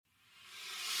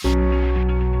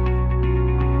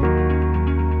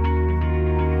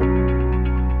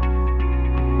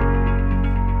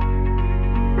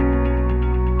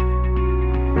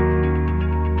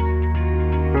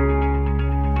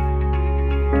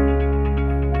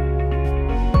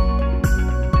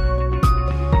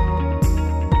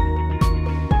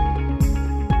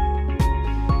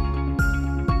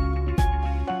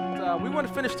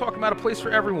talking about a place for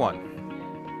everyone.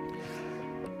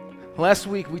 Last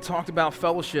week we talked about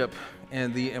fellowship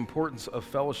and the importance of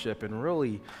fellowship, and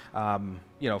really,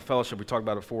 fellowship, we talked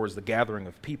about it before, is the gathering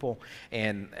of people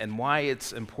and why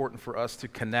it's important for us to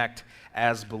connect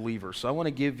as believers. So I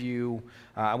want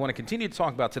to continue to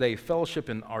talk about today fellowship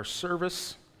in our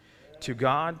service to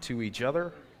God, to each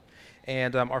other,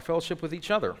 and our fellowship with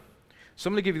each other. So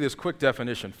I'm going to give you this quick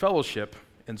definition. Fellowship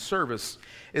and service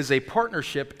is a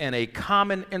partnership and a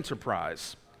common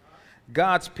enterprise.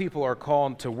 God's people are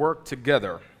called to work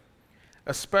together,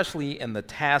 especially in the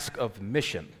task of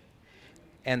mission,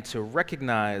 and to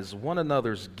recognize one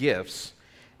another's gifts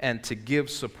and to give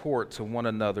support to one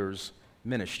another's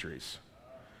ministries.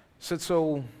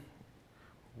 So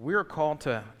we're called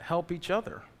to help each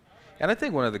other. And I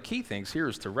think one of the key things here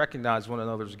is to recognize one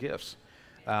another's gifts.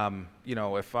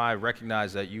 If I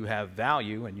recognize that you have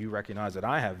value and you recognize that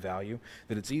I have value,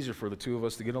 then it's easier for the two of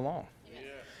us to get along.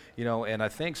 And I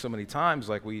think so many times,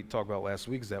 like we talked about last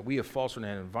week, is that we have fostered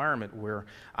an environment where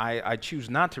I choose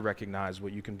not to recognize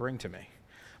what you can bring to me.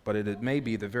 But it may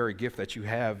be the very gift that you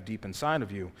have deep inside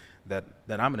of you that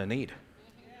I'm going to need.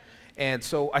 And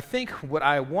so I think what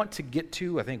I want to get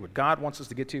to, I think what God wants us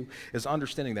to get to, is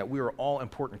understanding that we are all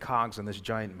important cogs in this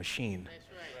giant machine.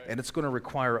 And it's going to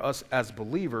require us as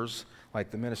believers,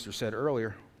 like the minister said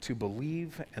earlier, to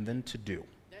believe and then to do.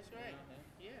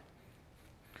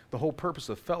 The whole purpose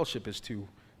of fellowship is to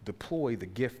deploy the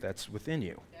gift that's within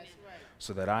you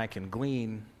so that I can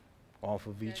glean off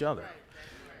of each other.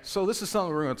 So this is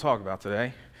something we're going to talk about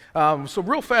today. So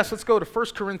real fast, let's go to 1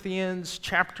 Corinthians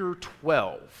chapter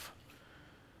 12.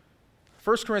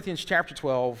 1 Corinthians chapter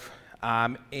 12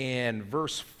 and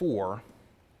verse 4.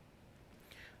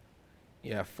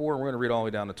 4, we're going to read all the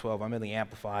way down to 12. I'm in the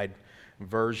Amplified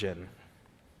Version.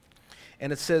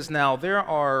 And it says, "Now there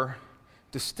are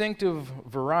distinctive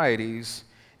varieties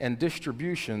and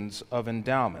distributions of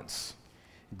endowments,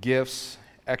 gifts,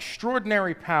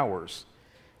 extraordinary powers,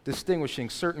 distinguishing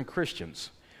certain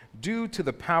Christians, due to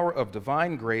the power of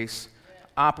divine grace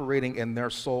operating in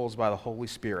their souls by the Holy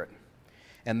Spirit.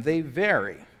 And they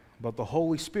vary, but the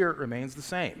Holy Spirit remains the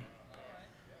same."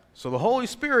 So the Holy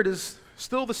Spirit is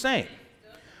still the same,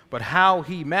 but how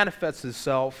he manifests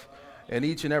himself in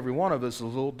each and every one of us is a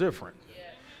little different.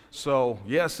 So,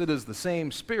 yes, it is the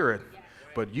same Spirit,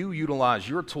 but you utilize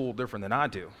your tool different than I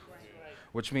do,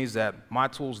 which means that my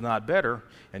tool's not better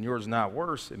and yours not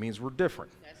worse. It means we're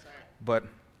different. But,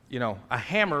 a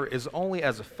hammer is only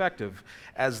as effective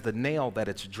as the nail that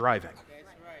it's driving.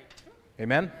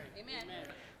 Amen? Amen.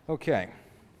 Okay.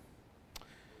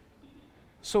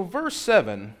 So, verse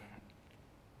 7.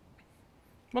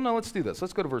 Well, no, let's do this.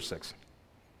 Let's go to verse 6. It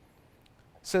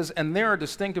says, "And there are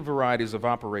distinctive varieties of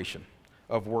operation,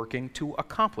 of working to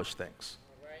accomplish things."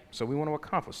 So we want to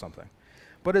accomplish something.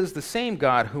 "But it is the same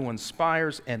God who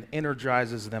inspires and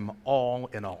energizes them all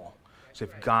in all." So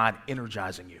if God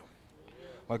energizing you.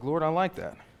 Like, Lord, I like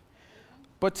that.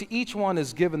 "But to each one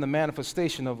is given the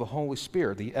manifestation of the Holy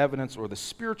Spirit, the evidence or the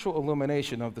spiritual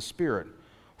illumination of the Spirit,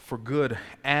 for good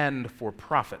and for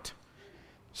profit."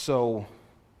 So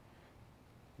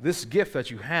this gift that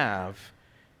you have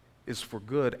is for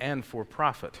good and for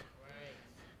profit.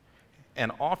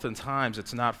 And oftentimes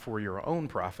it's not for your own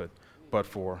profit, but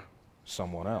for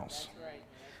someone else.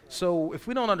 So if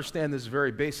we don't understand this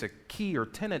very basic key or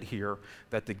tenet here,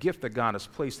 that the gift that God has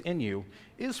placed in you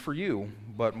is for you,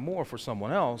 but more for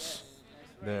someone else,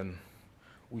 then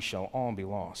we shall all be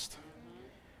lost.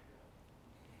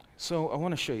 So I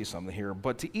want to show you something here.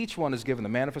 "But to each one is given the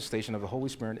manifestation of the Holy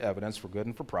Spirit evidence for good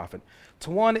and for profit.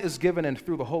 To one is given, and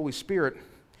through the Holy Spirit,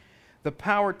 the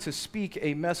power to speak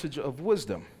a message of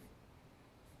wisdom."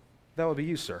 That would be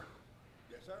you, sir.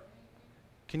 Yes, sir.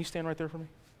 Can you stand right there for me?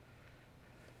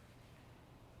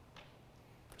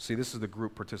 See, this is the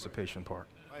group participation part.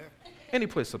 Any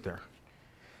place up there.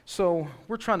 So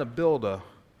we're trying to build a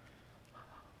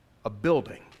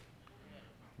building.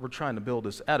 We're trying to build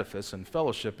this edifice, and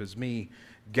fellowship is me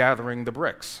gathering the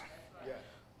bricks. Yes.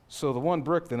 So the one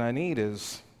brick that I need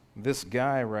is this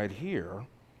guy right here.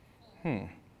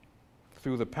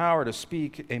 Through the power to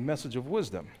speak a message of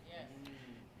wisdom.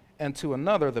 And to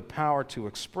another, the power to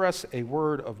express a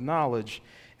word of knowledge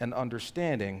and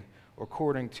understanding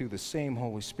according to the same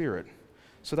Holy Spirit.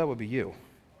 So that would be you.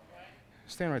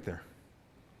 Stand right there.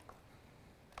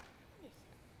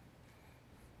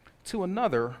 To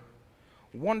another,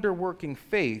 wonder-working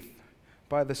faith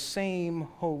by the same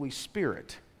Holy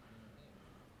Spirit.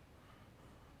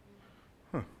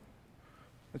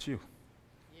 That's you.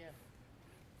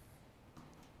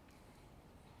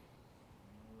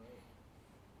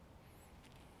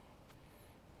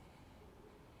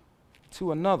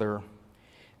 to another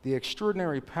the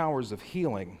extraordinary powers of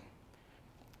healing,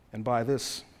 and by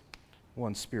this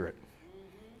one Spirit.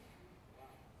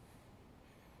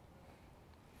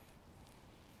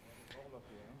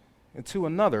 And to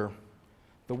another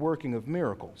the working of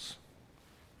miracles.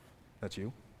 That's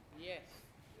you. Yes.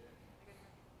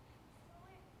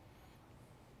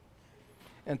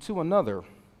 And to another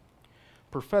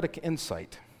prophetic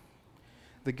insight,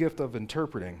 the gift of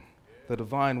interpreting the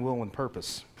divine will and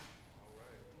purpose.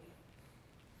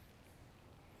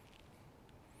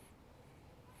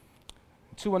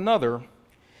 To another,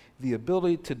 the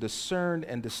ability to discern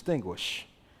and distinguish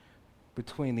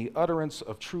between the utterance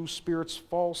of true spirits,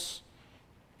 false,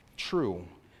 true,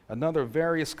 another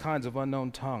various kinds of unknown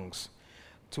tongues,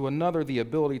 to another the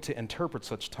ability to interpret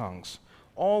such tongues.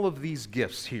 All of these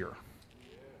gifts here,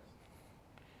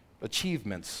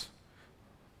 achievements,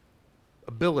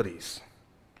 abilities,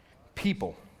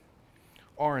 people,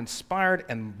 are inspired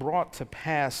and brought to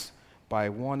pass by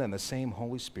one and the same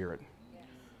Holy Spirit,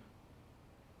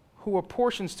 who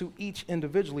apportions to each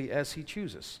individually as he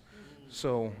chooses.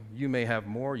 So you may have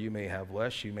more, you may have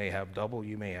less, you may have double,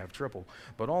 you may have triple,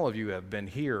 but all of you have been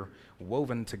here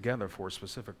woven together for a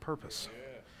specific purpose.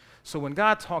 So when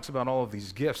God talks about all of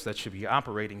these gifts that should be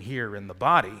operating here in the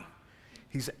body,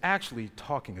 he's actually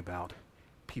talking about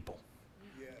people.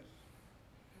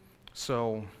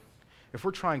 So if we're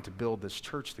trying to build this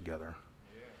church together,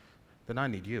 then I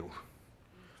need you.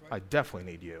 I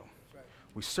definitely need you.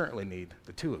 We certainly need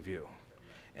the two of you,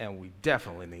 and we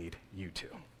definitely need you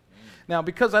two. Now,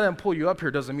 because I didn't pull you up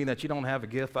here doesn't mean that you don't have a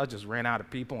gift. I just ran out of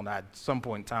people, and I, at some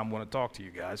point in time, want to talk to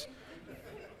you guys.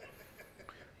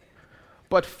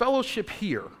 But fellowship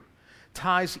here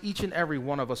ties each and every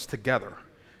one of us together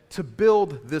to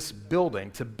build this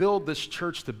building, to build this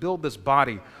church, to build this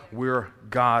body where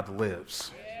God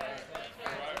lives.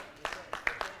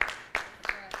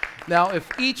 Now, if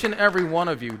each and every one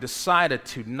of you decided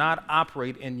to not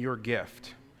operate in your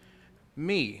gift,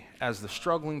 me, as the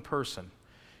struggling person,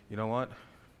 you know what?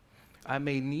 I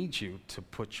may need you to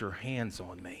put your hands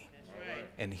on me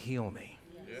and heal me.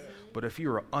 But if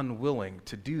you're unwilling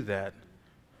to do that,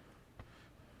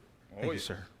 thank you,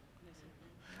 sir.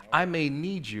 I may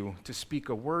need you to speak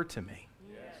a word to me.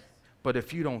 But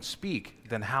if you don't speak,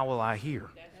 then how will I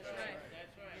hear?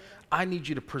 I need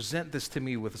you to present this to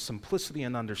me with simplicity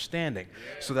and understanding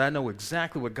so that I know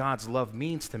exactly what God's love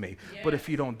means to me. But if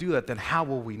you don't do that, then how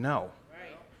will we know?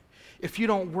 If you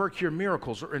don't work your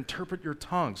miracles or interpret your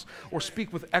tongues or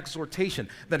speak with exhortation,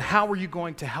 then how are you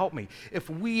going to help me? If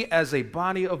we as a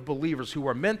body of believers who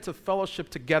are meant to fellowship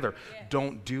together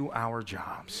don't do our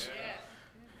jobs.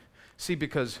 See,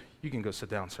 because you can go sit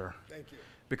down, sir. Thank you.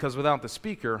 Because without the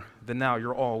speaker, then now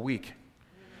you're all weak.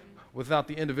 Without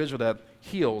the individual that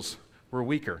heals, we're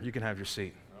weaker. You can have your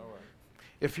seat.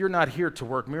 If you're not here to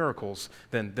work miracles,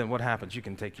 then what happens? You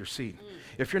can take your seat.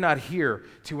 If you're not here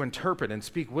to interpret and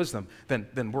speak wisdom,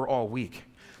 then we're all weak.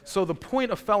 So the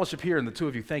point of fellowship here, and the two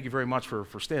of you, thank you very much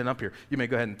for standing up here. You may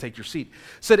go ahead and take your seat.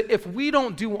 Said if we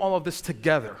don't do all of this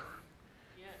together,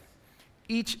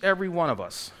 each, every one of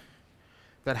us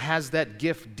that has that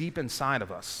gift deep inside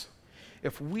of us,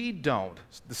 if we don't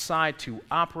decide to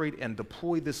operate and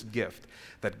deploy this gift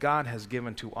that God has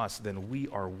given to us, then we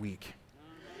are weak.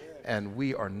 And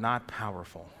we are not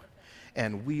powerful.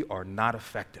 And we are not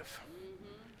effective.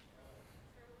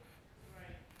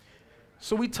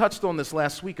 So we touched on this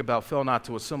last week about fail not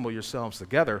to assemble yourselves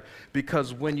together,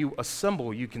 because when you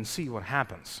assemble, you can see what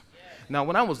happens. Now,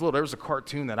 when I was little, there was a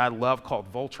cartoon that I loved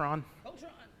called Voltron.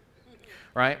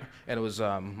 Right? And it was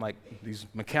like these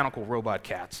mechanical robot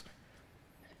cats.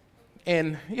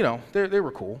 And, you know, they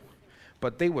were cool,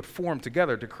 but they would form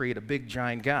together to create a big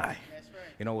giant guy,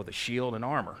 you know, with a shield and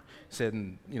armor. Said,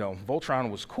 you know,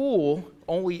 Voltron was cool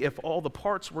only if all the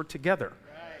parts were together.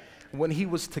 When he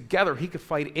was together, he could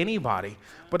fight anybody.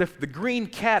 But if the green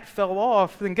cat fell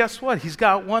off, then guess what? He's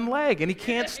got one leg and he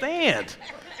can't stand.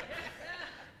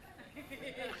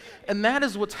 And that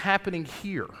is what's happening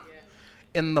here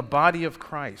in the body of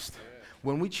Christ.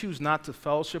 When we choose not to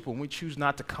fellowship, when we choose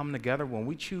not to come together, when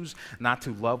we choose not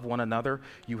to love one another,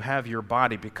 you have your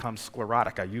body become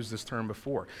sclerotic. I used this term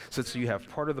before. So you have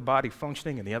part of the body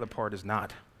functioning and the other part is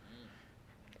not.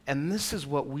 And this is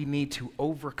what we need to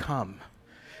overcome.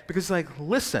 Because, like,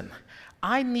 listen,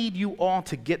 I need you all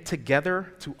to get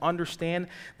together to understand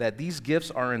that these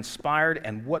gifts are inspired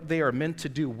and what they are meant to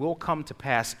do will come to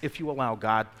pass if you allow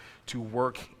God to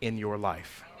work in your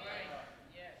life.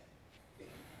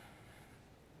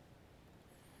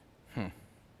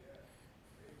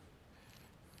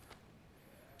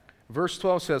 Verse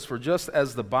 12 says, "For just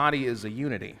as the body is a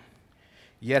unity,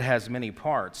 yet has many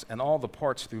parts, and all the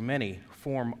parts through many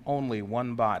form only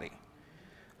one body.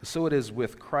 So it is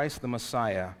with Christ the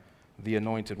Messiah, the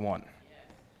Anointed One.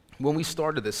 When we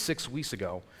started this 6 weeks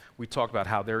ago, we talked about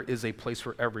how there is a place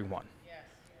for everyone.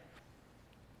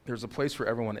 There's a place for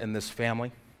everyone in this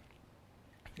family,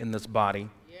 in this body,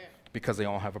 because they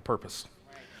all have a purpose.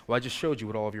 Well, I just showed you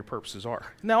what all of your purposes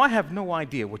are. Now, I have no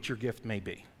idea what your gift may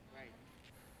be.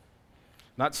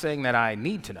 Not saying that I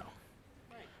need to know,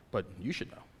 but you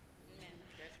should know.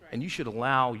 And you should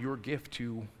allow your gift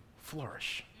to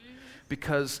flourish,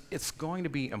 because it's going to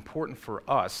be important for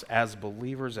us as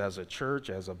believers, as a church,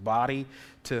 as a body,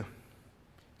 to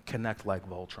connect like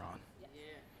Voltron,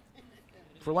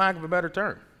 for lack of a better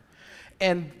term.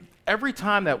 And every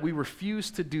time that we refuse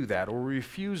to do that, or we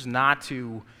refuse not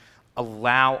to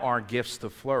allow our gifts to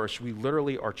flourish, we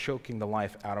literally are choking the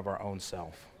life out of our own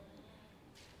self.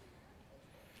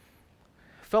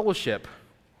 Fellowship,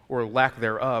 or lack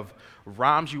thereof,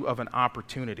 robs you of an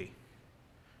opportunity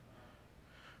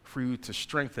for you to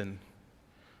strengthen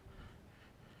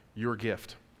your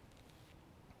gift.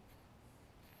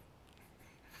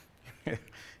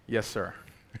 Yes, sir.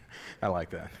 I like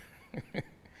that.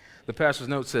 The pastor's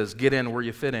note says, get in where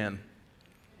you fit in.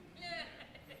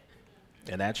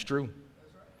 And that's true.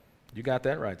 You got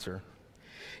that right, sir.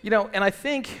 You know, and I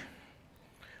think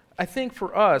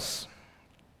for us,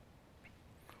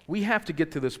 we have to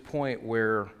get to this point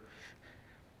where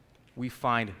we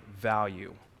find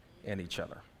value in each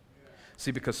other.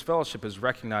 See, because fellowship is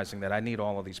recognizing that I need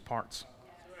all of these parts.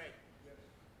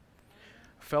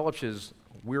 Fellowship is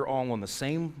we're all on the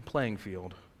same playing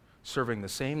field, serving the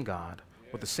same God,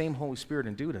 with the same Holy Spirit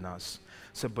endued in us.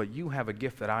 So, but you have a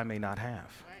gift that I may not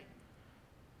have.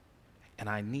 And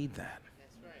I need that.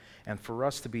 And for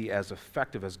us to be as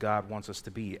effective as God wants us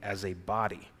to be as a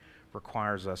body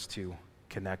requires us to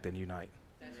connect and unite.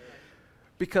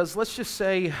 Because let's just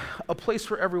say a place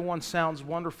for everyone sounds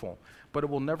wonderful, but it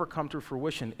will never come to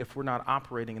fruition if we're not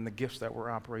operating in the gifts that we're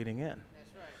operating in.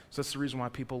 So that's the reason why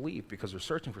people leave, because they're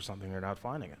searching for something, they're not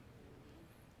finding it.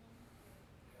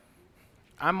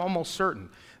 I'm almost certain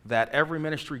that every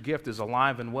ministry gift is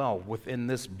alive and well within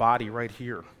this body right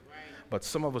here. But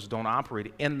some of us don't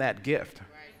operate in that gift.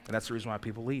 And that's the reason why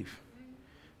people leave.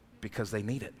 Because they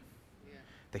need it.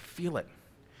 They feel it.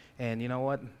 And you know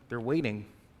what? They're waiting.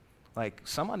 Like,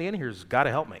 somebody in here's got to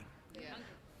help me.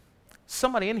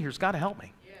 Somebody in here's got to help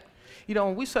me. You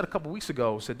know, we said a couple weeks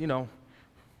ago, said, you know,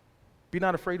 be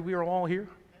not afraid, we are all here.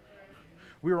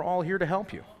 We are all here to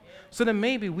help you. So then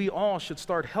maybe we all should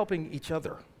start helping each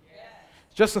other.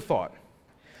 Just a thought.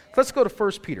 Let's go to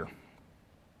 1 Peter.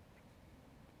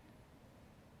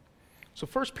 So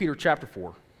 1 Peter chapter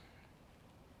 4,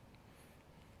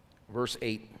 verse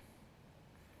 8.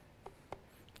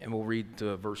 And we'll read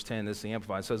verse 10. This is the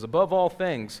Amplified. It says, above all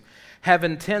things, have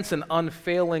intense and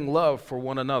unfailing love for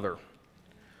one another.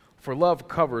 For love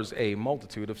covers a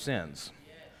multitude of sins.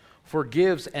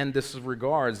 Forgives and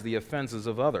disregards the offenses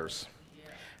of others.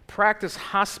 Practice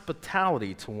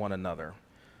hospitality to one another.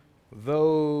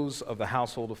 Those of the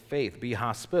household of faith, be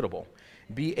hospitable.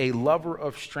 Be a lover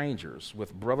of strangers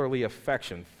with brotherly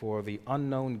affection for the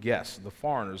unknown guests, the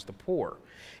foreigners, the poor,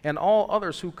 and all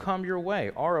others who come your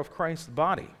way are of Christ's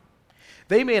body.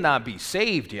 They may not be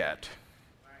saved yet,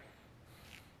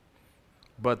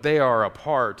 but they are a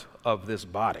part of this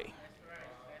body.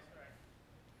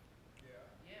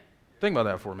 Think about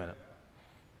that for a minute.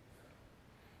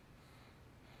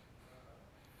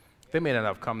 They may not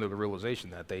have come to the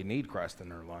realization that they need Christ in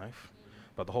their life,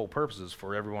 but the whole purpose is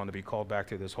for everyone to be called back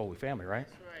to this holy family, right?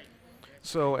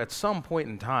 So at some point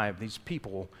in time, these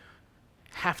people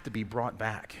have to be brought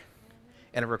back.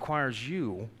 And it requires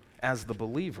you, as the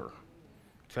believer,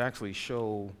 to actually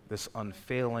show this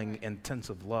unfailing,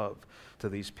 intensive love to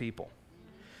these people.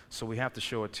 So we have to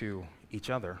show it to each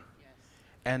other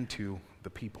and to the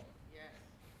people.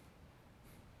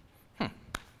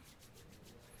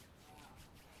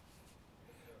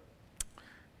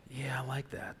 Yeah, I like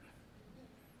that.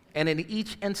 And in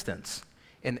each instance,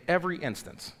 in every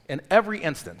instance,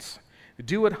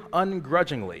 do it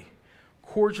ungrudgingly,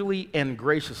 cordially and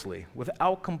graciously,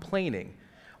 without complaining,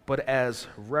 but as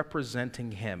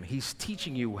representing Him. He's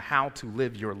teaching you how to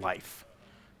live your life.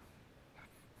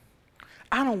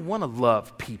 I don't want to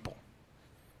love people.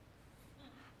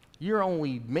 You're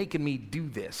only making me do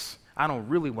this. I don't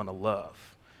really want to love.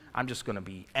 I'm just going to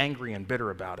be angry and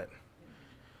bitter about it.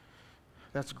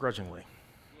 That's grudgingly.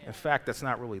 In fact, that's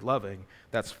not really loving,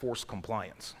 that's forced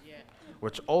compliance,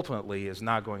 which ultimately is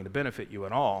not going to benefit you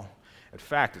at all. In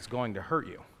fact, it's going to hurt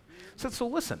you. So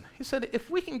listen, he said, if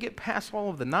we can get past all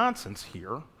of the nonsense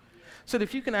here, Said,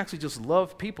 if you can actually just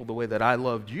love people the way that I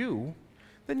loved you,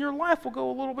 then your life will go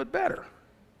a little bit better.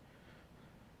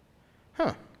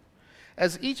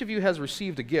 As each of you has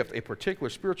received a gift, a particular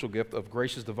spiritual gift of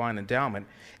gracious divine endowment,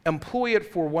 employ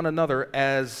it for one another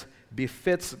as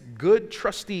befits good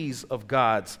trustees of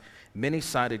God's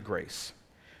many-sided grace,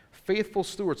 faithful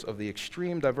stewards of the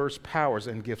extreme diverse powers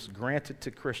and gifts granted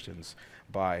to Christians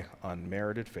by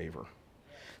unmerited favor.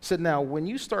 Said, now, when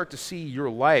you start to see your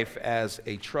life as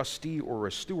a trustee or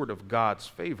a steward of God's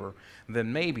favor,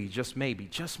 then maybe, just maybe,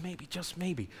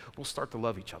 we'll start to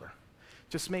love each other.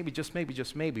 Just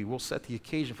maybe, we'll set the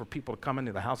occasion for people to come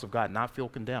into the house of God and not feel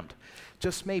condemned.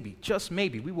 Just maybe,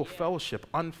 we will fellowship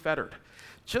unfettered.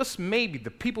 Just maybe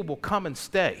the people will come and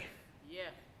stay. Yeah.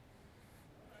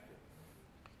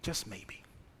 Just maybe.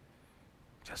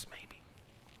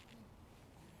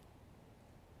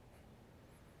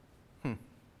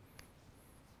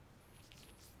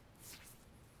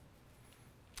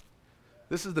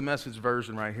 This is the Message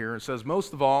version right here. It says,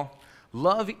 most of all,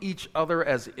 love each other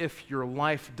as if your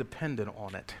life depended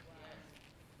on it.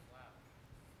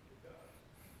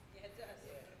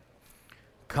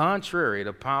 Contrary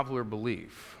to popular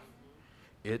belief,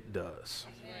 it does.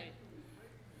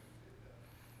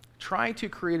 Try to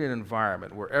create an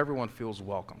environment where everyone feels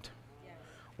welcomed,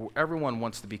 where everyone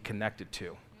wants to be connected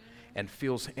to, and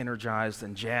feels energized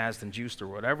and jazzed and juiced, or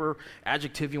whatever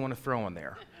adjective you want to throw in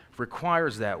there.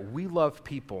 Requires that we love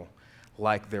people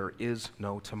like there is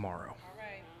no tomorrow.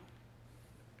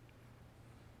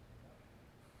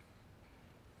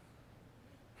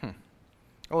 All right.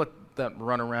 I'll let that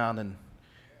run around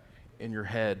in your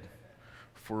head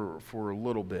for a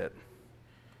little bit.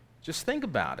 Just think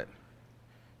about it.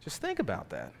 Just think about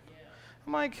that.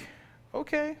 I'm like,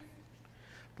 okay.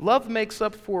 Love makes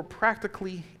up for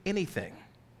practically anything.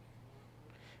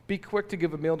 Be quick to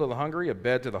give a meal to the hungry, a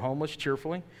bed to the homeless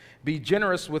cheerfully. Be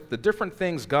generous with the different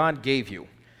things God gave you,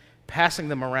 passing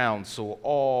them around so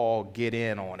all get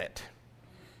in on it.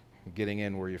 Getting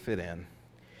in where you fit in.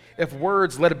 If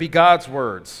words, let it be God's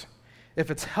words. If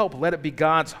it's help, let it be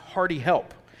God's hearty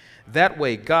help. That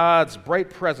way, God's bright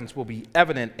presence will be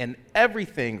evident in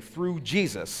everything through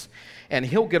Jesus, and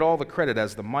he'll get all the credit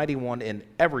as the mighty one in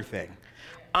everything.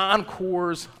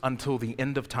 Encores until the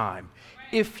end of time.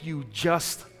 If you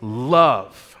just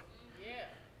love.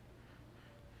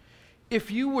 If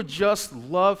you would just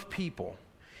love people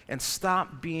and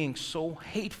stop being so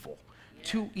hateful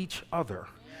to each other,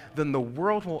 then the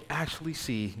world will actually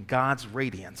see God's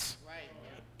radiance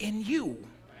in you.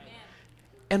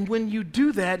 And when you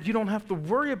do that, you don't have to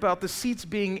worry about the seats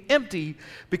being empty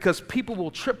because people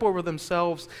will trip over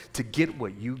themselves to get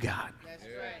what you got. That's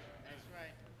right.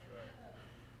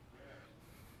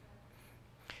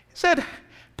 He said,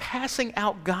 passing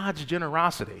out God's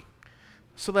generosity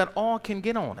so that all can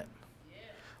get on it.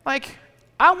 Like,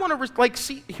 I want to,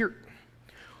 see here,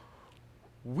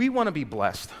 we want to be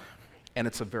blessed, and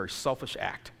it's a very selfish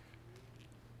act.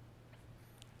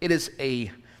 It has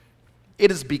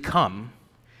become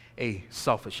a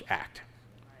selfish act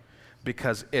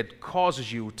because it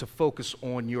causes you to focus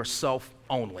on yourself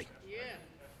only.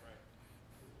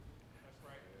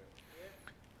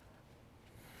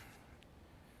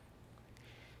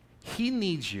 He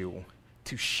needs you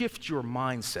to shift your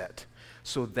mindset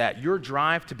so that your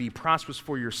drive to be prosperous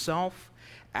for yourself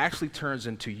actually turns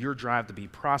into your drive to be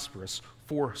prosperous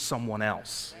for someone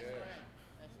else.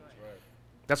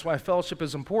 That's why fellowship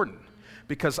is important,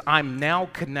 because I'm now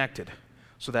connected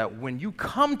so that when you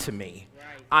come to me,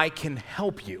 I can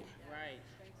help you. Right.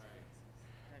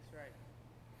 That's right.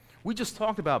 We just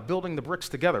talked about building the bricks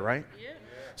together, right? Yeah.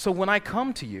 So when I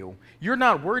come to you, you're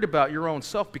not worried about your own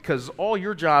self because all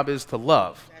your job is to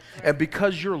love. Right. And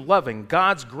because you're loving,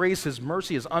 God's grace, His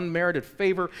mercy, His unmerited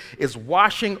favor is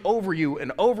washing over you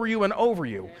and over you and over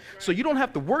you. Right. So you don't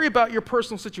have to worry about your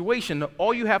personal situation.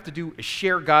 All you have to do is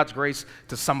share God's grace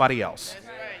to somebody else. That's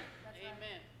right.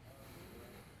 Amen.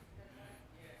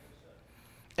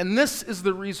 And this is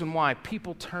the reason why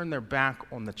people turn their back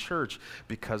on the church,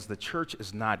 because the church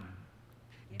is not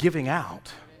giving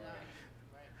out.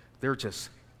 They're just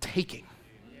taking.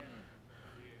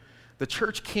 The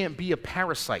church can't be a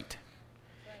parasite.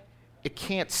 It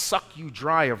can't suck you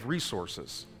dry of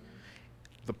resources.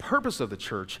 The purpose of the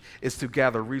church is to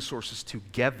gather resources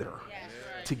together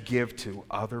to give to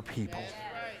other people.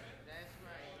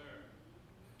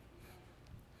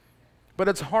 But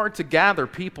it's hard to gather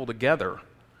people together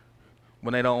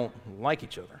when they don't like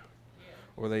each other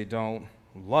or they don't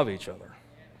love each other.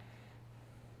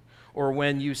 Or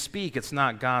when you speak, it's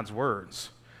not God's words.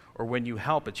 Or when you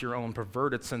help, it's your own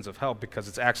perverted sense of help because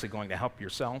it's actually going to help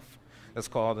yourself. That's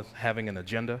called having an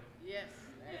agenda. Yes,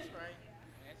 that's right.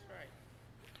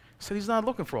 said he's not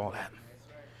looking for all that. He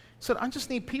said, I just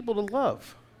need people to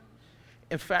love.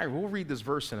 In fact, we'll read this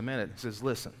verse in a minute. It says,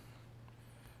 listen,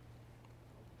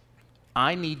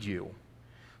 I need you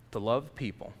to love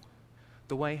people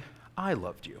the way I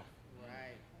loved you.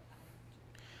 Right.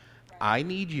 I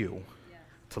need you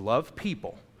to love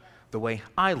people the way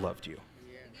I loved you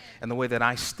and the way that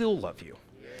I still love you.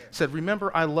 He said,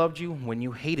 remember, I loved you when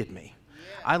you hated me.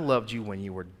 I loved you when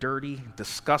you were dirty,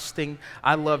 disgusting.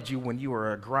 I loved you when you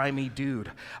were a grimy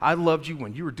dude. I loved you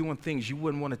when you were doing things you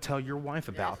wouldn't want to tell your wife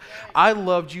about. I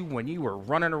loved you when you were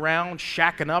running around,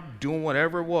 shacking up, doing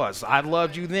whatever it was. I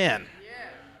loved you then.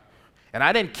 And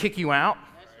I didn't kick you out.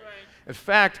 In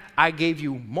fact, I gave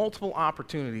you multiple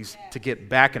opportunities to get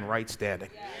back in right standing.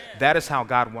 That is how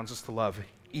God wants us to love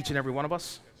each and every one of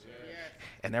us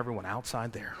and everyone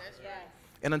outside there.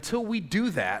 And until we do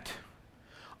that,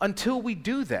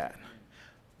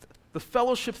 the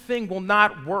fellowship thing will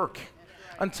not work.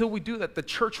 Until we do that, the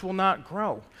church will not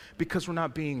grow because we're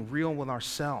not being real with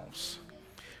ourselves.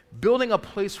 Building a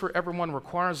place for everyone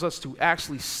requires us to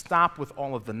actually stop with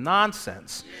all of the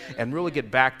nonsense and really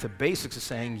get back to basics of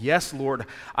saying, yes, Lord,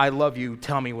 I love you.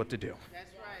 Tell me what to do.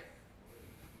 That's right.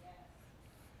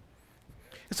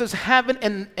 It says, having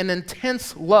an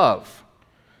intense love.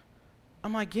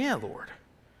 I'm like, yeah, Lord,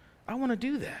 I want to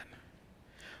do that.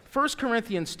 1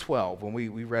 Corinthians 12, when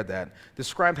we read that,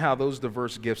 described how those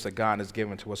diverse gifts that God has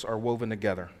given to us are woven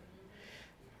together.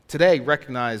 Today,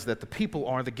 recognize that the people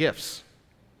are the gifts.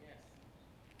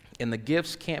 And the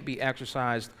gifts can't be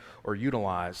exercised or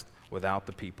utilized without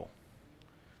the people.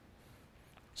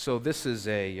 So this is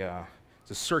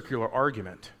it's a circular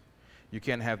argument. You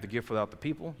can't have the gift without the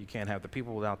people. You can't have the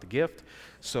people without the gift.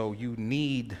 So you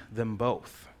need them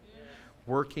both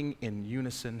working in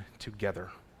unison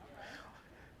together.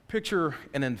 Picture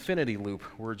an infinity loop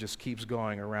where it just keeps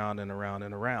going around and around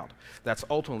and around. That's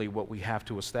ultimately what we have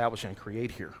to establish and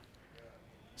create here.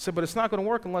 So, but it's not going to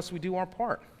work unless we do our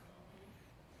part.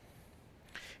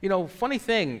 You know, funny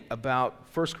thing about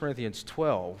 1 Corinthians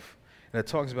 12, and it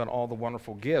talks about all the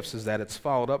wonderful gifts, is that it's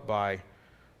followed up by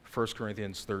 1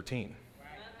 Corinthians 13.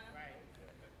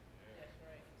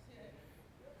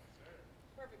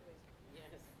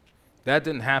 That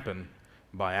didn't happen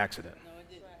by accident. No, it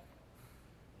didn't.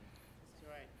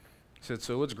 That's right. He said,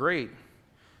 so it's great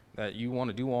that you want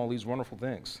to do all these wonderful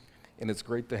things. And it's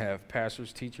great to have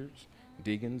pastors, teachers,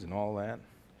 deacons, and all that.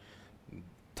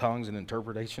 Tongues and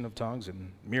interpretation of tongues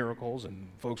and miracles and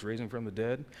folks raising from the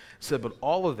dead. He said, but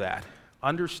all of that,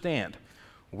 understand,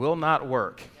 will not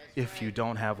work if you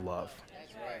don't have love.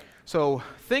 That's right. So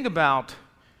think about,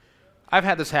 I've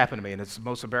had this happen to me, and it's the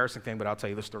most embarrassing thing, but I'll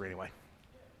tell you the story anyway.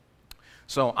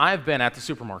 So I've been at the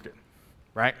supermarket,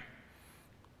 right?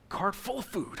 Cart full of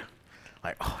food.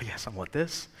 Like, oh, yes, I want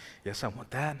this. Yes, I want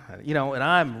that. You know, and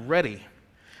I'm ready.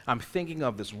 I'm thinking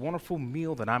of this wonderful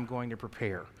meal that I'm going to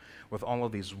prepare with all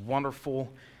of these wonderful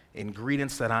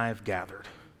ingredients that I've gathered,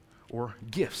 or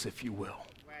gifts, if you will.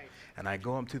 Right. And I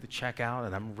go up to the checkout,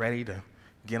 and I'm ready to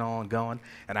get on going,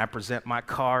 and I present my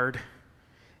card,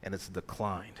 and it's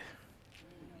declined.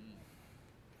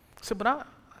 So, but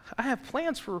I have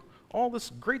plans for all this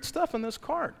great stuff in this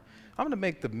card. I'm going to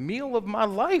make the meal of my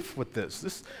life with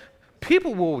this.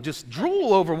 People will just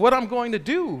drool over what I'm going to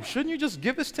do. Shouldn't you just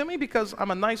give this to me because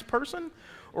I'm a nice person?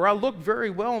 Or I look very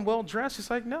well and well dressed? It's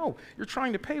like, no, you're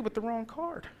trying to pay with the wrong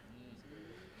card.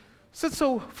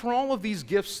 So for all of these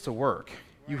gifts to work,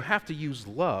 you have to use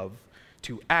love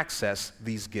to access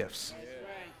these gifts.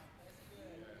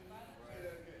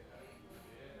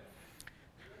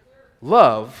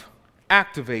 Love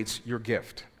activates your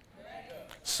gift.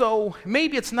 So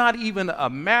maybe it's not even a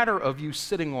matter of you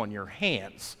sitting on your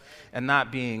hands and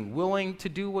not being willing to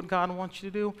do what God wants you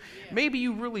to do. Maybe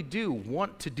you really do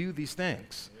want to do these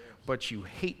things, but you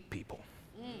hate people.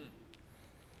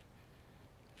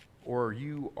 Or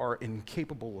you are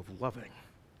incapable of loving.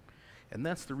 And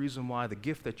that's the reason why the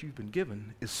gift that you've been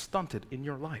given is stunted in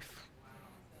your life.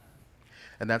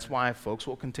 And that's why folks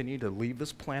will continue to leave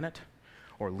this planet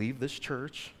or leave this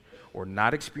church or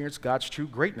not experience God's true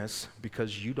greatness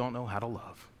because you don't know how to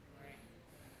love.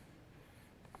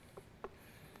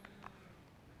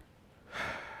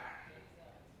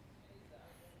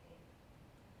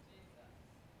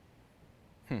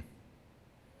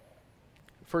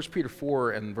 First Peter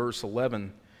 4 and verse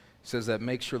 11 says that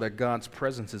make sure that God's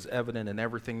presence is evident in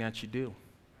everything that you do.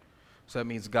 So that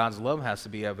means God's love has to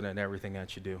be evident in everything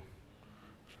that you do.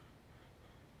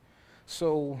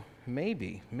 So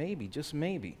just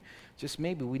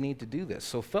maybe we need to do this.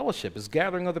 So fellowship is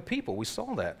gathering other people. We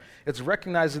saw that. It's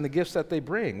recognizing the gifts that they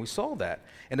bring. We saw that.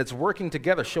 And it's working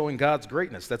together, showing God's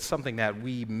greatness. That's something that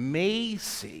we may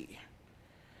see,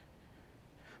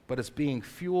 but it's being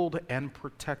fueled and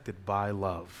protected by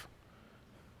love.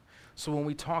 So when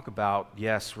we talk about,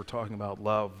 yes, we're talking about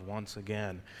love once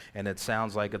again, and it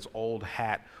sounds like it's old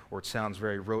hat, or it sounds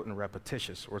very rote and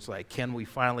repetitious, or it's like, can we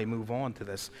finally move on to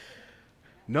this?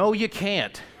 No, you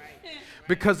can't,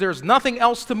 because there's nothing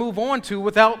else to move on to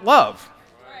without love.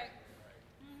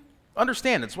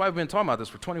 Understand, that's why I've been talking about this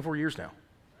for 24 years now.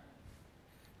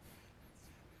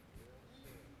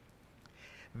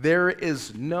 There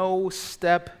is no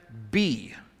step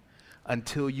B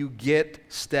until you get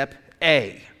step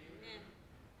A.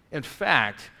 In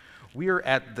fact, we are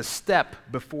at the step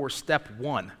before step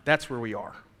 1. That's where we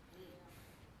are.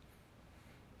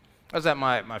 I was at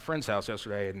my friend's house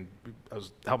yesterday, and I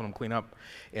was helping him clean up,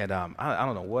 and I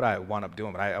don't know what I wound up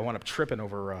doing, but I wound up tripping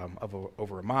over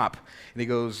a mop. And he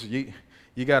goes, "You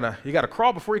gotta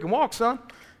crawl before you can walk, son."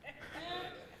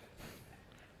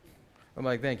 I'm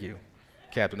like, "Thank you,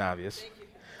 Captain Obvious."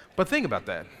 But think about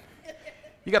that.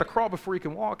 You got to crawl before you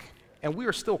can walk, and we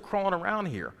are still crawling around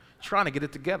here, trying to get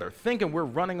it together, thinking we're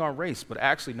running our race, but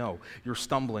actually, no, you're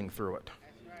stumbling through it.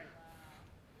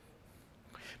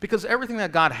 Because everything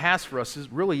that God has for us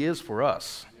really is for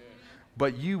us.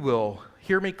 But you will,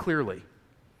 hear me clearly,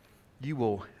 you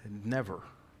will never,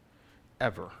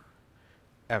 ever,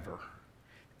 ever,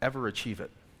 ever achieve it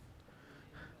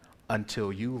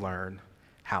until you learn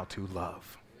how to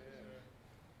love.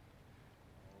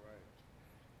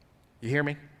 You hear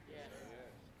me?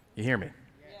 You hear me?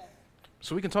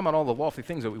 So we can talk about all the lofty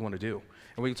things that we want to do.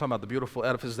 And we can talk about the beautiful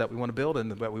edifices that we want to build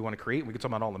and that we want to create. And we can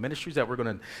talk about all the ministries that we're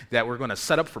going to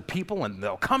set up for people, and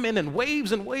they'll come in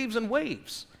waves and waves and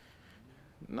waves.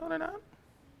 No, they're not.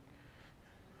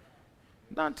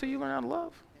 Not until you learn how to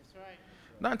love. That's right.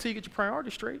 Not until you get your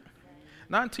priorities straight.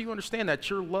 Not until you understand that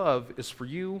your love is for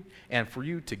you and for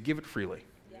you to give it freely.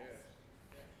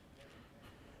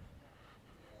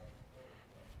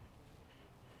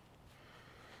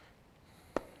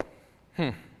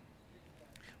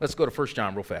 Let's go to 1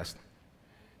 John real fast.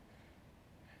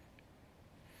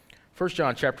 1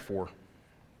 John chapter 4,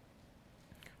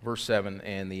 verse 7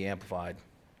 and the Amplified.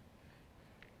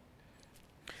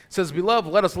 It says,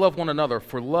 "Beloved, let us love one another,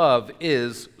 for love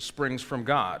springs from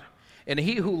God. And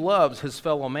he who loves his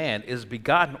fellow man is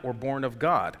begotten or born of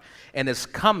God, and is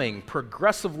coming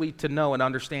progressively to know and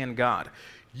understand God."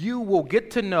 You will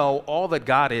get to know all that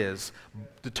God is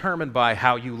determined by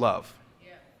how you love.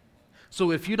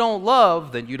 So if you don't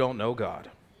love, then you don't know God.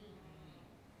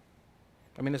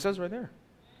 I mean, it says right there.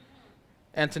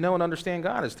 And to know and understand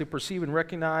God is to perceive and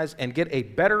recognize and get a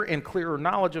better and clearer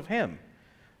knowledge of him.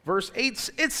 Verse 8,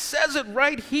 it says it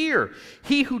right here.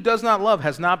 He who does not love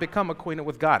has not become acquainted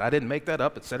with God. I didn't make that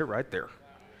up. It said it right there.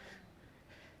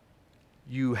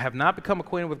 You have not become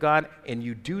acquainted with God, and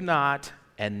you do not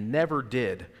and never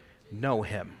did know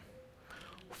him.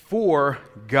 For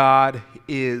God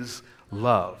is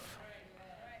love.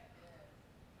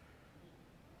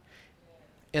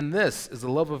 And this is the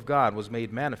love of God was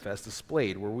made manifest,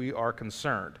 displayed, where we are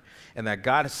concerned, and that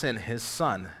God has sent his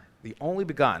Son, the only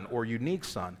begotten or unique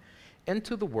Son,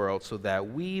 into the world so that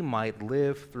we might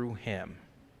live through him.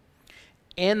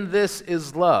 And this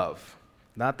is love,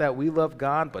 not that we love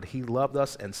God, but he loved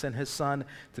us and sent his Son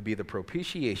to be the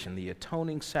propitiation, the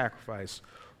atoning sacrifice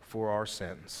for our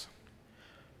sins.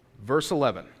 Verse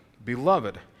 11,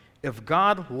 "Beloved, if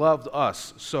God loved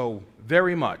us so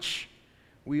very much,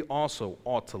 we also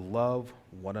ought to love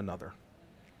one another."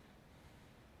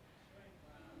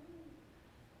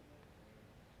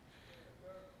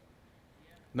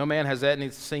 No man has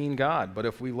any seen God, but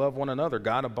if we love one another,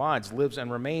 God abides, lives,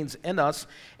 and remains in us,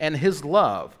 and his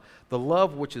love, the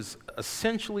love which is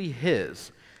essentially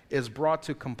his, is brought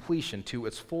to completion, to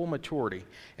its full maturity,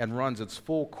 and runs its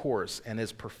full course, and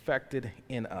is perfected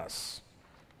in us.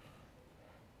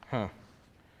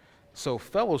 So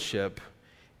fellowship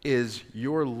is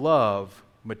your love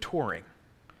maturing.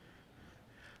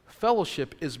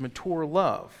 Fellowship is mature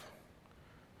love.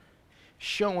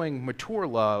 Showing mature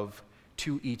love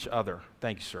to each other.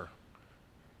 Thank you, sir.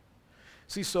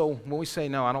 See, so when we say,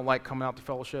 no, I don't like coming out to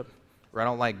fellowship, or I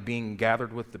don't like being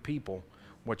gathered with the people,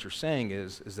 what you're saying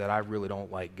is that I really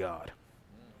don't like God.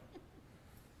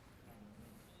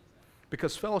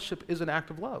 Because fellowship is an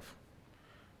act of love.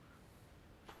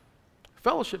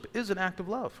 Fellowship is an act of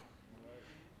love.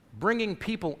 Bringing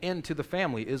people into the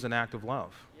family is an act of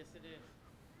love. Yes, it is.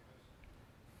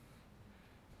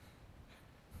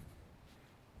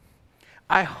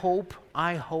 I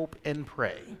hope and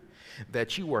pray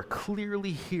that you are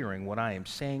clearly hearing what I am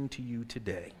saying to you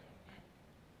today.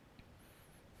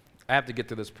 I have to get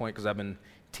to this point because I've been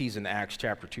teasing Acts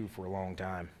chapter 2 for a long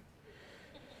time.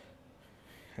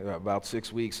 About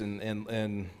 6 weeks,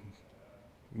 and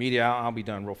media, I'll be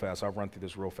done real fast. I'll run through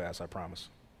this real fast, I promise.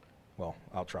 Well,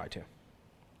 I'll try to.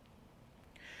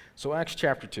 So Acts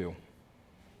chapter 2,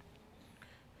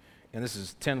 and this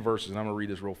is 10 verses, and I'm going to read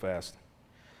this real fast.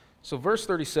 So verse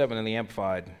 37 in the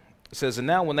Amplified says, "And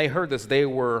now when they heard this, they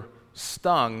were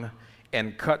stung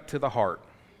and cut to the heart."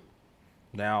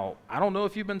 Now, I don't know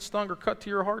if you've been stung or cut to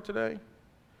your heart today,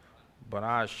 but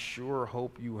I sure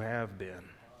hope you have been.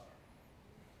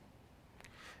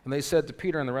 And they said to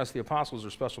Peter and the rest of the apostles,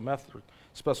 or special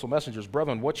messengers,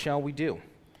 "Brethren, what shall we do?"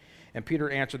 And Peter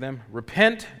answered them,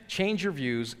 "Repent, change your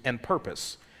views and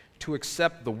purpose to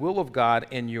accept the will of God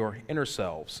in your inner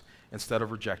selves instead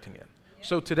of rejecting it."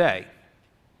 So today,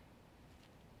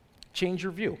 change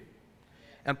your view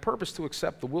and purpose to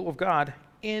accept the will of God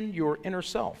in your inner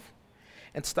self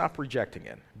and stop rejecting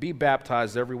it. Be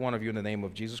baptized, every one of you, in the name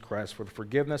of Jesus Christ for the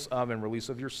forgiveness of and release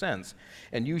of your sins,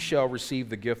 and you shall receive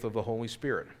the gift of the Holy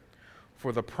Spirit.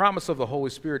 For the promise of the Holy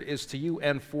Spirit is to you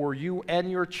and for you and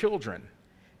your children,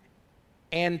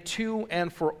 and to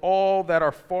and for all that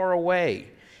are far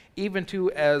away, even to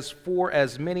for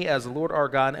as many as the Lord our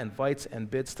God invites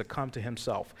and bids to come to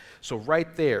himself. So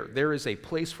right there is a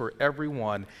place for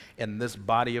everyone in this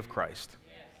body of Christ.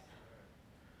 Yes.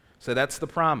 So that's the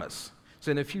promise.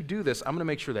 So and if you do this, I'm going to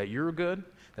make sure that you're good,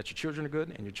 that your children are good,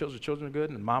 and your children's children are good,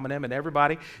 and mom and them and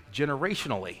everybody,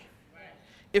 generationally,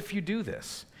 if you do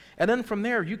this. And then from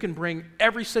there, you can bring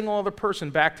every single other person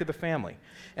back to the family.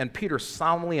 And Peter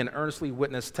solemnly and earnestly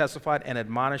witnessed, testified, and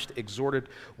admonished, exhorted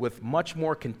with much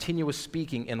more continuous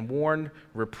speaking, and warned,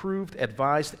 reproved,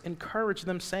 advised, encouraged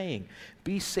them, saying,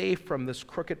 "Be safe from this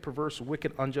crooked, perverse,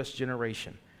 wicked, unjust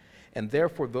generation." And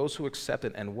therefore those who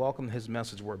accepted and welcomed his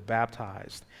message were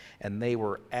baptized, and they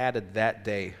were added that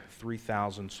day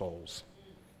 3,000 souls.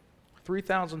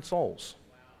 3,000 souls.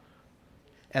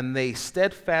 And they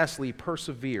steadfastly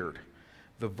persevered,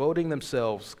 devoting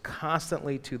themselves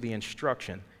constantly to the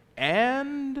instruction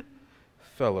and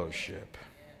fellowship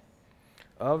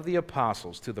of the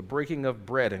apostles, to the breaking of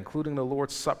bread, including the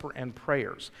Lord's Supper and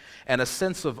prayers. And a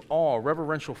sense of awe,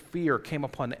 reverential fear came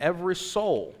upon every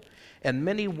soul. And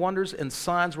many wonders and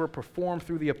signs were performed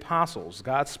through the apostles,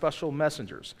 God's special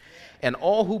messengers. And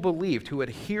all who believed, who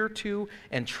adhered to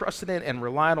and trusted in and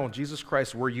relied on Jesus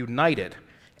Christ, were united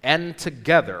and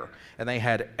together, and they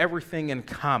had everything in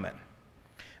common.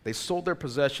 They sold their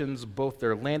possessions, both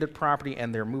their landed property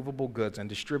and their movable goods, and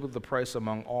distributed the price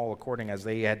among all according as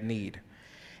they had need.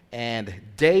 And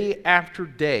day after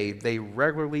day, they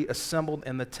regularly assembled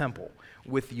in the temple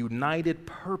with united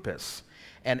purpose.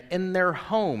 And in their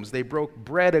homes, they broke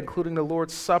bread, including the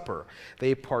Lord's Supper.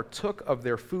 They partook of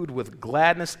their food with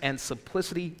gladness and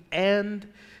simplicity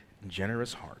and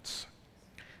generous hearts,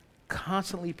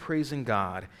 constantly praising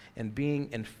God and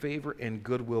being in favor and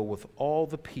goodwill with all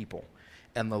the people.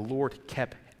 And the Lord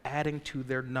kept adding to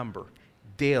their number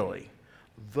daily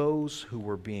those who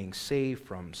were being saved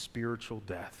from spiritual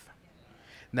death.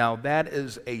 Now, that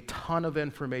is a ton of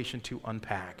information to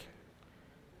unpack.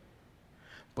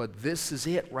 But this is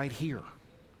it right here.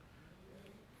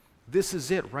 This is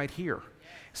it right here.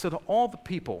 So that all the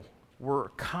people were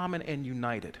common and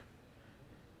united.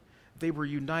 They were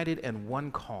united in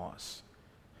one cause,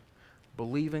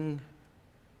 believing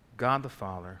God the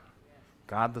Father,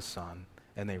 God the Son,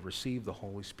 and they received the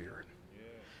Holy Spirit.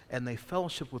 And they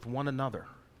fellowship with one another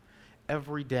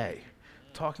every day,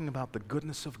 talking about the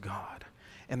goodness of God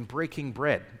and breaking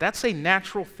bread. That's a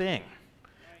natural thing.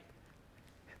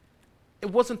 It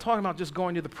wasn't talking about just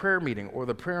going to the prayer meeting or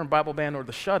the prayer and Bible band or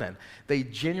the shut-in. They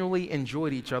genuinely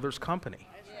enjoyed each other's company.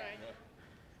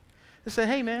 They said,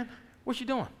 "Hey, man, what you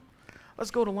doing? Let's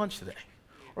go to lunch today.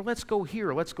 Or let's go here,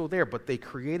 or let's go there." But they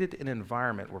created an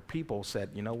environment where people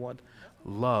said, "You know what?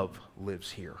 Love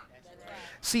lives here."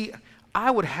 See,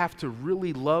 I would have to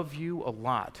really love you a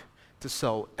lot to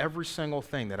sell every single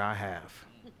thing that I have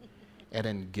and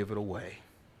then give it away.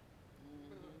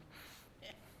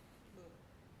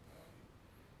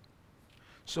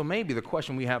 So maybe the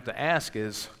question we have to ask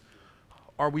is,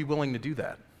 are we willing to do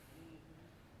that?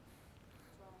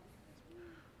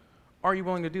 Are you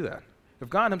willing to do that? If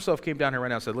God himself came down here right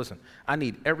now and said, "Listen, I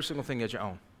need every single thing that you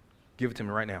own. Give it to me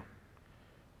right now.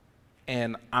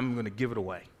 And I'm going to give it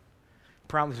away."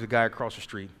 Probably to the guy across the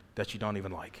street that you don't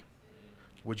even like.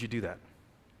 Would you do that?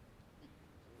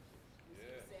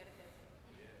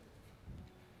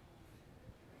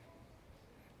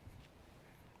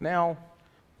 Now,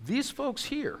 These folks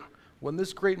here, when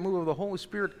this great move of the Holy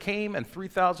Spirit came and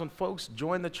 3,000 folks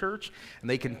joined the church and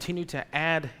they continue to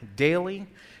add daily,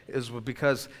 is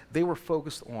because they were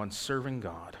focused on serving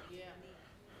God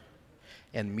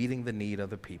and meeting the need of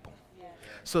the people.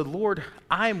 So, Lord,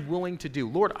 I'm willing to do.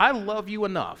 Lord, I love you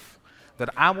enough that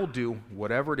I will do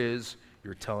whatever it is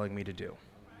you're telling me to do.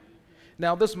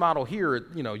 Now, this model here,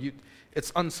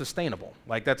 it's unsustainable.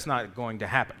 Like, that's not going to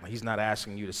happen. He's not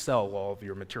asking you to sell all of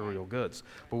your material goods.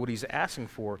 But what he's asking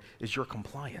for is your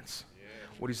compliance.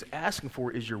 What he's asking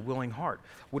for is your willing heart.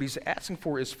 What he's asking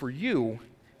for is for you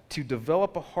to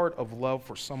develop a heart of love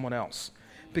for someone else.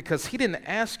 Because he didn't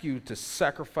ask you to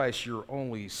sacrifice your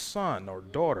only son or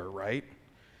daughter, right?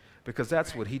 Because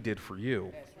that's what he did for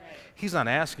you. He's not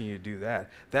asking you to do that.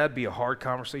 That'd be a hard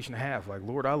conversation to have. Like,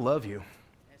 Lord, I love you.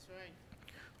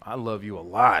 I love you a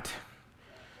lot.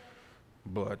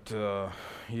 But,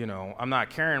 I'm not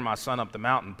carrying my son up the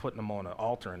mountain, putting him on an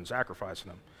altar and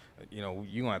sacrificing him. You're going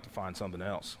to have to find something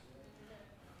else.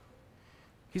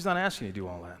 He's not asking you to do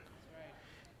all that.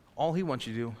 All he wants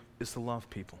you to do is to love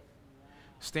people.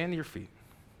 Stand to your feet.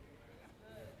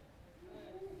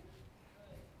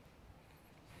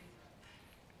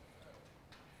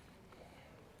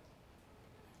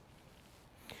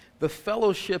 The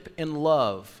fellowship in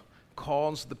love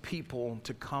calls the people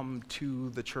to come to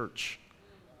the church.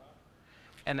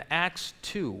 In Acts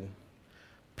 2,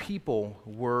 people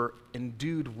were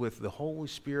endued with the Holy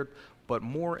Spirit, but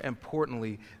more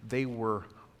importantly, they were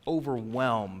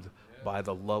overwhelmed by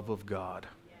the love of God.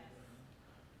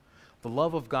 The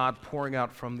love of God pouring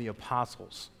out from the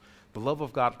apostles. The love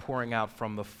of God pouring out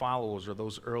from the followers or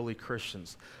those early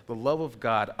Christians. The love of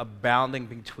God abounding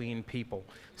between people,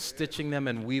 stitching them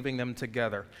and weaving them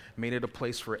together, made it a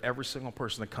place for every single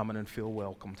person to come in and feel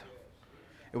welcomed.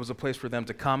 It was a place for them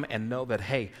to come and know that,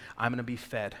 hey, I'm going to be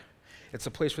fed. It's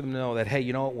a place for them to know that, hey,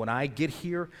 you know what, when I get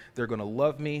here, they're going to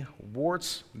love me,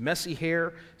 warts, messy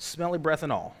hair, smelly breath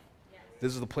and all.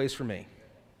 This is the place for me.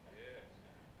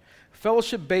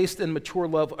 Fellowship-based and mature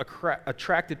love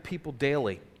attracted people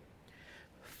daily.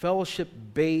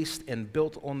 Fellowship-based and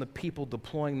built on the people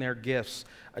deploying their gifts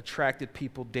attracted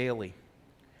people daily.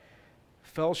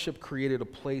 Fellowship created a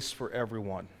place for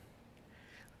everyone.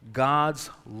 God's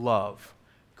love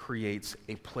creates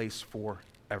a place for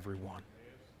everyone.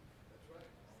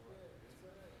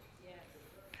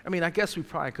 I mean, I guess we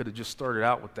probably could have just started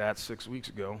out with that 6 weeks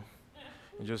ago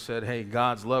and just said, hey,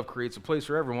 God's love creates a place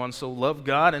for everyone, so love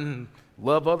God and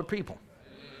love other people.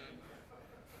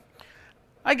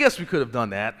 I guess we could have done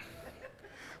that.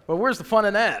 But where's the fun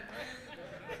in that?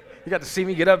 You got to see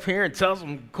me get up here and tell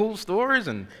some cool stories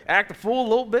and act a fool a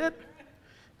little bit.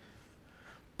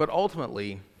 But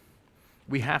ultimately,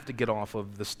 we have to get off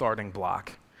of the starting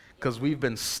block because we've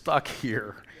been stuck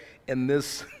here in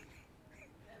this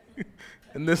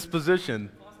in this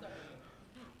position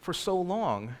for so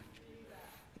long.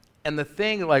 And the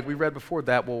thing, like we read before,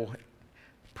 that will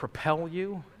propel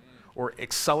you or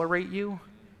accelerate you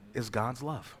is God's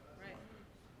love.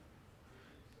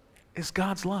 It's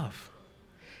God's love.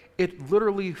 It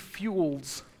literally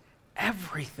fuels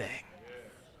everything.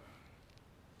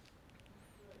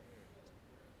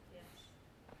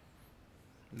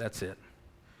 That's it.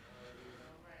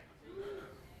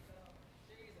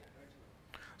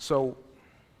 So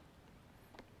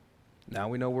now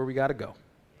we know where we got to go.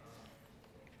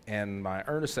 And my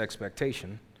earnest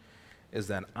expectation is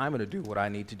that I'm going to do what I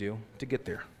need to do to get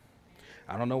there.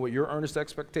 I don't know what your earnest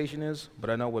expectation is, but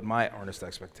I know what my earnest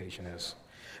expectation is.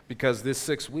 Because this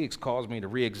 6 weeks caused me to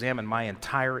re-examine my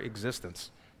entire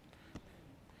existence.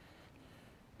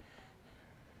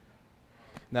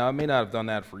 Now, I may not have done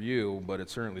that for you, but it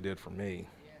certainly did for me.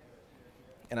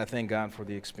 And I thank God for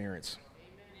the experience.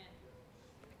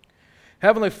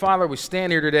 Heavenly Father, we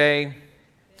stand here today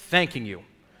thanking you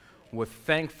with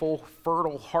thankful,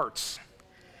 fertile hearts.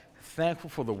 Thankful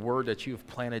for the word that you have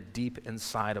planted deep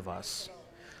inside of us.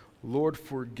 Lord,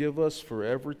 forgive us for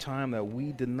every time that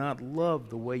we did not love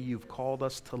the way you've called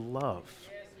us to love.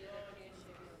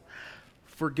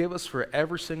 Forgive us for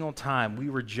every single time we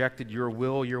rejected your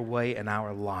will, your way in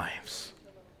our lives.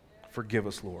 Forgive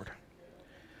us, Lord.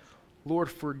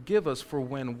 Lord, forgive us for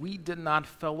when we did not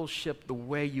fellowship the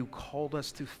way you called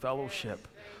us to fellowship.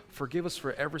 Forgive us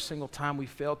for every single time we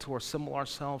failed to assemble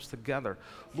ourselves together.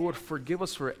 Lord, forgive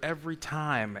us for every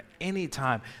time, any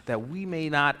time, that we may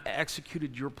not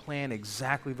executed your plan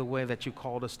exactly the way that you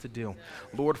called us to do.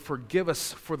 Lord, forgive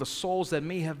us for the souls that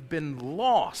may have been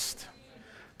lost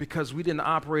because we didn't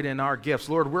operate in our gifts.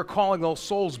 Lord, we're calling those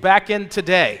souls back in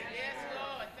today.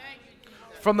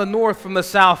 From the north, from the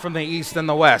south, from the east, and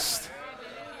the west.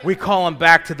 We call them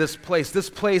back to this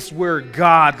place where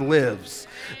God lives,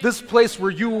 this place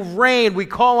where you reign. We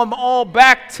call them all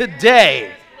back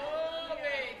today.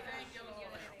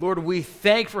 Lord, we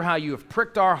thank for how you have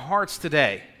pricked our hearts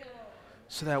today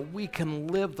so that we can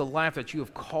live the life that you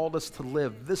have called us to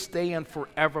live this day and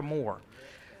forevermore.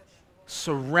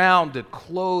 Surrounded,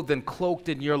 clothed, and cloaked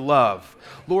in your love.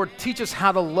 Lord, teach us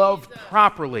how to love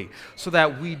properly so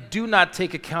that we do not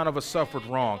take account of a suffered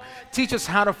wrong. Teach us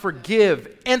how to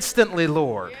forgive instantly,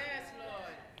 Lord.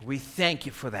 We thank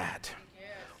you for that.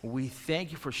 We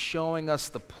thank you for showing us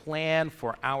the plan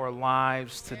for our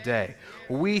lives today.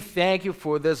 We thank you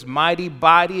for this mighty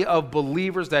body of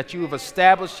believers that you have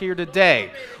established here today.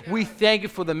 We thank you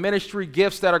for the ministry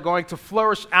gifts that are going to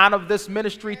flourish out of this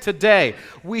ministry today.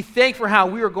 We thank you for how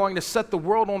we are going to set the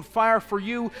world on fire for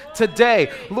you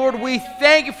today. Lord, we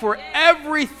thank you for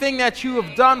everything that you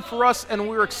have done for us, and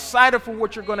we're excited for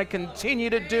what you're going to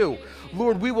continue to do.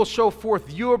 Lord, we will show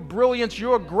forth your brilliance,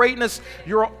 your greatness,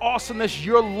 your awesomeness,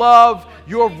 your love,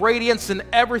 your radiance in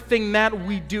everything that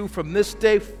we do from this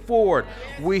day forward.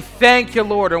 We thank you,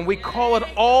 Lord, and we call it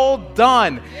all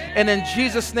done. And in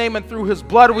Jesus' name and through his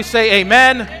blood, we say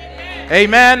amen,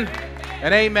 amen,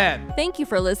 and amen. Thank you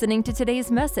for listening to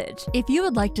today's message. If you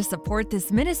would like to support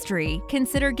this ministry,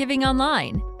 consider giving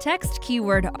online. Text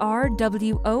keyword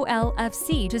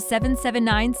RWOLFC to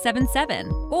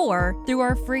 77977 or through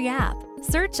our free app.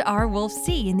 Search R Wolf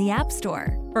C in the App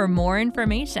Store. For more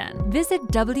information, visit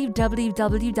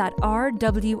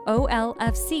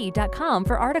www.rwolfc.com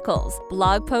for articles,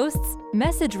 blog posts,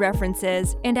 message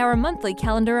references, and our monthly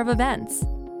calendar of events.